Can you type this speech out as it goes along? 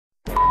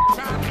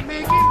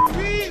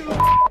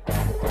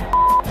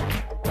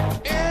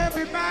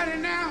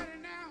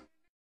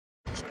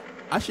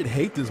I should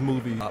hate this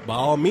movie by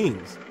all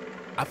means.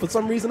 For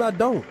some reason, I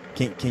don't.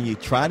 Can you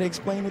try to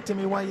explain it to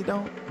me why you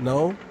don't?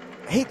 No.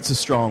 Hate's a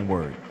strong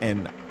word,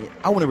 and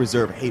I want to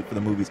reserve hate for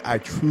the movies I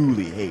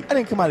truly hate. I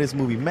didn't come out of this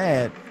movie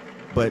mad,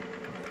 but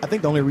I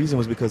think the only reason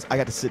was because I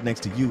got to sit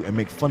next to you and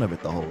make fun of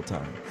it the whole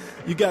time.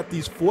 You got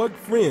these four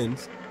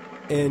friends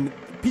and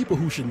people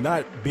who should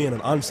not be in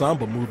an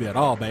ensemble movie at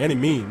all by any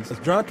means. It's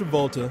John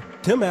Travolta,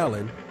 Tim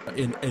Allen,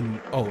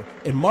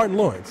 and Martin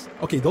Lawrence.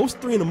 Okay, those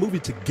three in a movie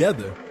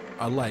together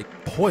are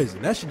like poison.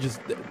 That should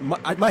just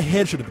my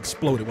head should have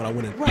exploded when I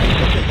went in. Right.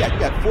 Okay, you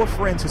got four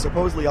friends who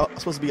supposedly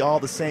supposed to be all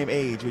the same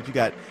age, but you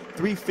got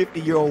three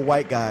 50-year-old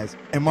white guys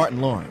and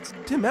Martin Lawrence.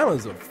 Tim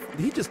Allen's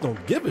he just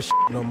don't give a shit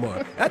no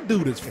more. That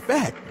dude is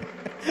fat.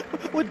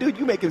 Well, dude,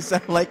 you make him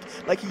sound like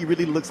he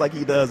really looks like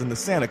he does in the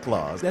Santa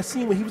Claus. That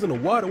scene when he was in the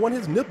water, one of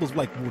his nipples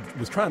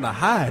was trying to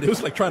hide. It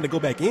was like trying to go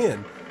back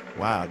in.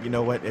 Wow, you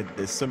know what?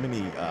 There's so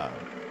many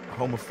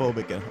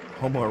homophobic and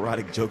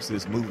homoerotic jokes in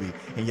this movie,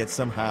 and yet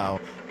somehow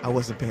I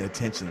wasn't paying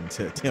attention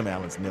to Tim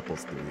Allen's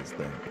nipples through this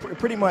thing.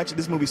 Pretty much,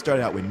 this movie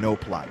started out with no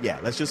plot. Yeah,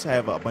 let's just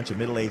have a bunch of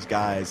middle-aged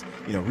guys,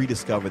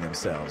 rediscover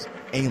themselves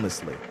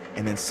aimlessly.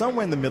 And then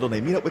somewhere in the middle, they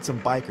meet up with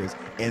some bikers,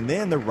 and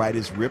then the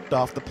writers ripped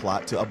off the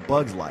plot to A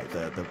Bug's Life.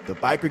 The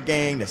biker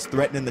gang that's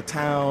threatening the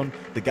town,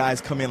 the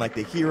guys come in like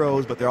they're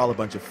heroes, but they're all a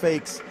bunch of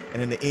fakes,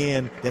 and in the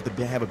end, they have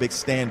to have a big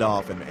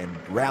standoff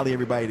and rally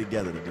everybody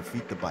together to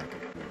defeat the biker.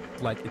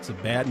 Like, it's a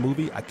bad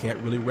movie. I can't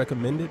really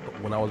recommend it,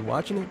 but when I was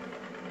watching it,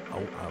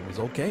 I was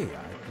okay.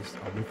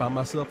 I wouldn't find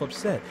myself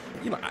upset.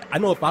 I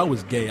know if I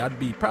was gay, I'd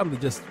be probably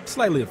just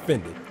slightly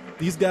offended.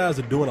 These guys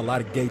are doing a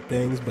lot of gay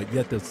things, but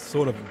yet there's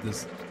sort of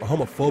this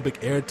homophobic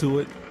air to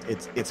it.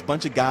 It's a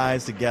bunch of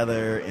guys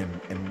together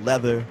in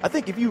leather. I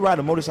think if you ride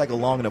a motorcycle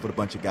long enough with a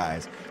bunch of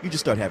guys, you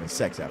just start having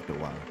sex after a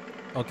while.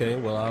 Okay,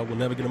 well, I will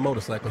never get a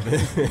motorcycle then.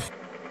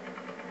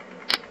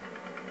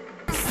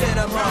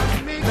 Cinema,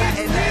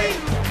 matinee.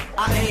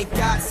 I ain't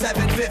got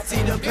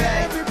 $7.50 to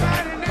pay.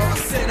 For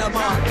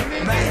cinema,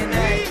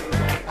 matinee.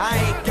 I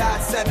ain't got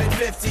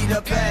 $7.50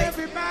 to pay.